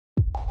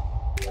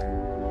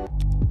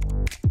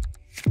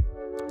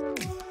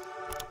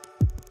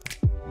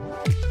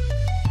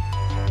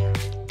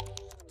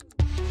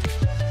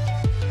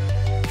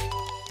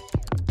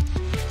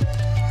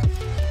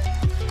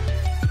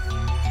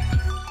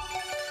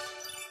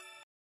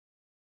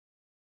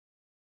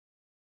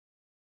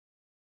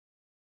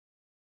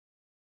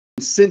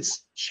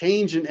Since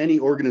change in any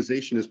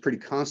organization is pretty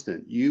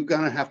constant, you're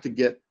gonna have to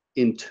get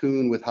in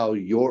tune with how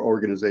your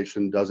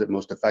organization does it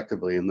most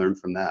effectively and learn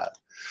from that.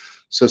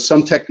 So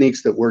some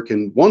techniques that work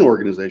in one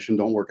organization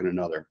don't work in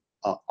another.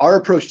 Our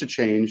approach to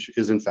change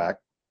is in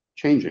fact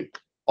changing,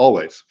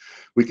 always.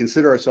 We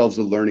consider ourselves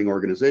a learning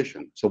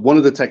organization. So one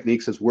of the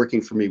techniques that's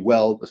working for me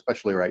well,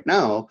 especially right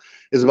now,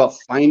 is about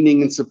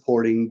finding and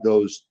supporting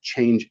those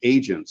change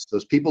agents,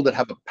 those people that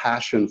have a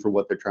passion for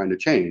what they're trying to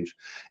change.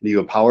 And you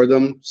empower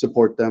them,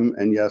 support them,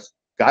 and yes,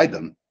 guide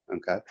them.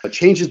 Okay. But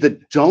changes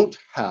that don't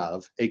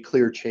have a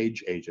clear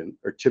change agent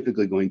are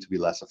typically going to be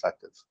less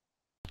effective.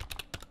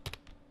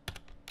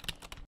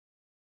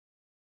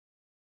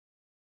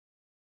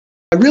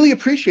 I really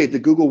appreciate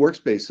that Google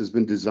Workspace has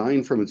been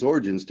designed from its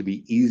origins to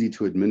be easy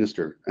to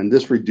administer, and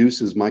this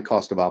reduces my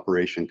cost of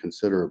operation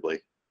considerably.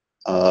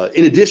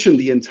 In addition,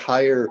 the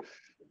entire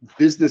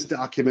business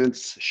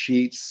documents,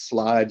 sheets,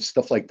 slides,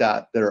 stuff like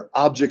that, that are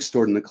objects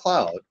stored in the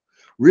cloud,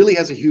 really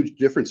has a huge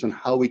difference on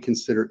how we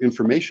consider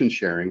information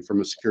sharing from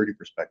a security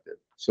perspective.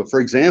 So for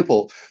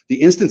example, the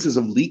instances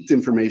of leaked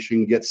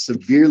information get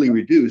severely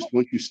reduced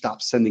once you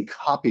stop sending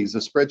copies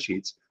of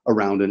spreadsheets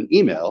around an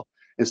email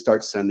and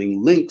start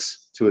sending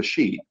links to a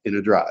sheet in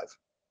a drive.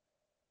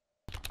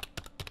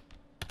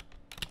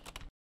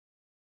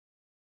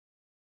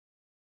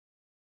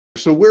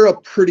 So we're a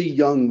pretty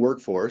young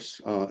workforce,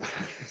 and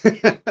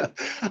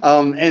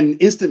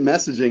instant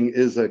messaging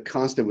is a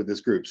constant with this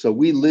group. So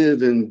we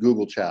live in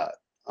Google Chat,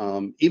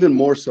 even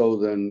more so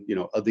than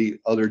the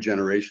other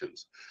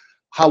generations.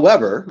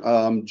 However,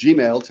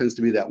 Gmail tends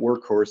to be that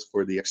workhorse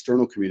for the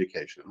external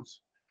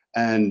communications,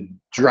 and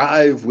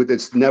Drive, with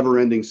its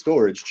never-ending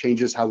storage,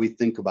 changes how we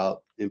think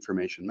about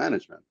information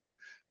management.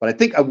 But I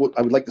think I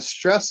would like to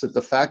stress that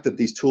the fact that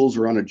these tools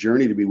are on a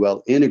journey to be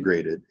well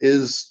integrated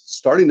is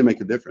starting to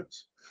make a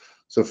difference.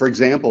 So for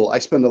example, I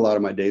spend a lot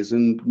of my days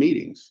in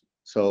meetings.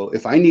 So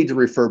if I need to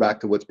refer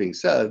back to what's being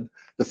said,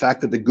 the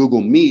fact that the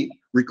Google Meet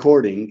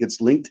recording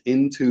gets linked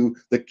into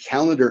the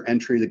calendar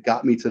entry that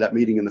got me to that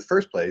meeting in the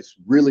first place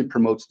really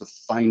promotes the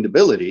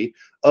findability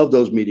of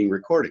those meeting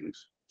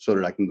recordings so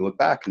that I can go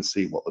back and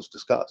see what was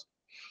discussed.